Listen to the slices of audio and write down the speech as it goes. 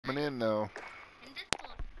coming in now. And this will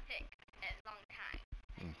take a long time.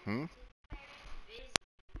 Mm-hmm.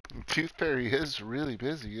 Tooth Fairy is really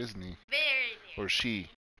busy, isn't he? Very, Or she?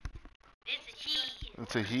 It's a he.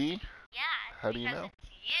 It's a he? Yeah. How do you know?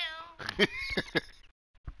 It's you.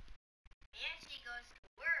 And she goes to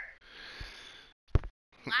work.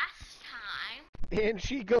 Last time. And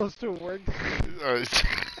she goes to work.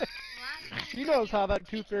 She knows how that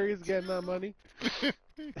Tooth Fairy is getting that money. Last time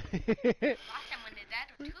when the dad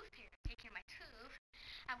or Tooth Fairy was taking my tooth,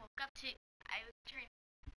 I woke up to. I was going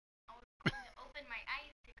to open my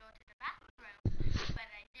eyes to go to the bathroom, but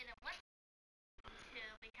I didn't want to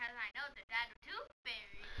because I know the dad or Tooth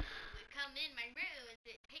Fairy would come in my room and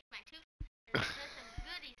take my tooth and put some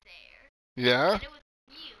goodies there. Yeah? And it was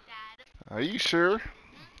you, Dad. Are you sure?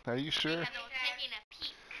 Mm-hmm. Are you sure? Because I was taking a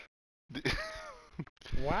peek.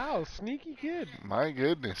 Wow, sneaky kid. My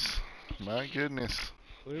goodness. My goodness.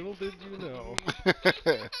 Little did you know.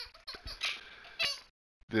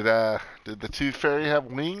 Did the Tooth Fairy have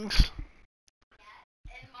wings?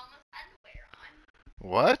 And Mama's underwear on.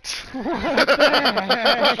 What? What the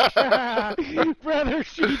heck? Brother,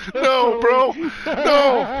 she just No, bro.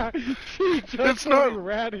 No. She just It's not-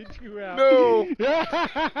 ratted you out. No.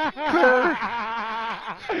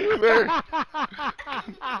 Claire.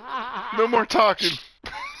 No more talking.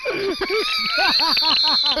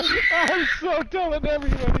 I'm so telling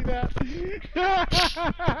everybody that.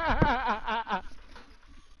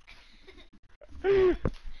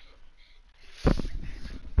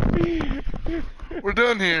 We're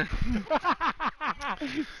done here.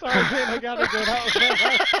 Sorry, man, I gotta get out.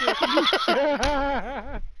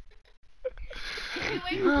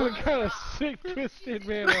 What kind of sick, twisted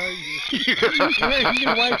man are you? Wearing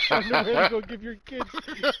your wife's underwear to go give your kids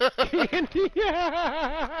candy.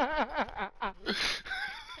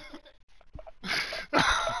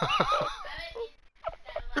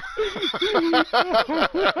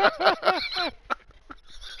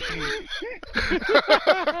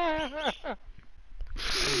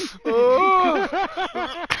 Oh.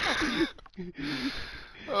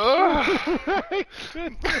 Oh. My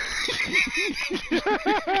goodness.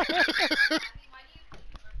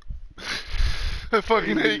 I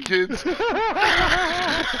fucking hate kids.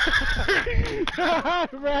 I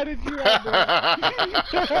ratted you out.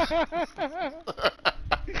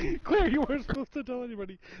 Claire, you weren't supposed to tell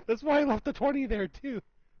anybody. That's why I left the 20 there, too.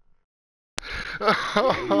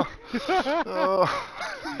 Oh.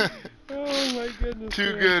 Oh, my goodness.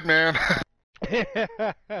 Too good, man.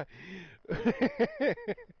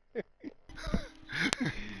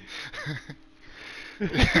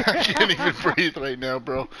 I can't even breathe right now,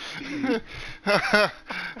 bro.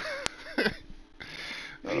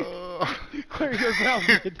 Oh. Claire, you're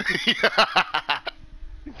grounded.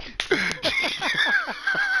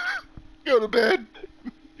 Go to bed.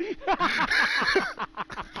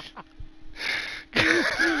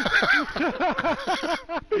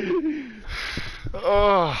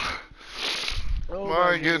 Oh, Oh,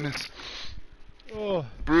 my goodness. Oh.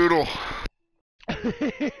 Brutal.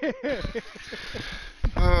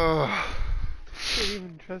 Oh. Can't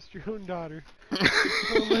even trust your own daughter.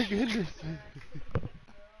 Oh my goodness.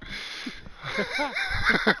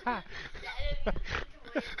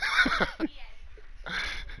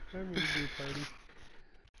 I'm gonna do a party.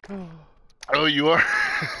 Oh. Oh, you are?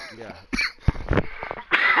 Yeah.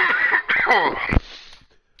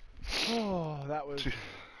 Oh, that was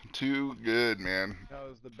Too good, man.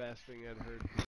 the best thing I'd heard.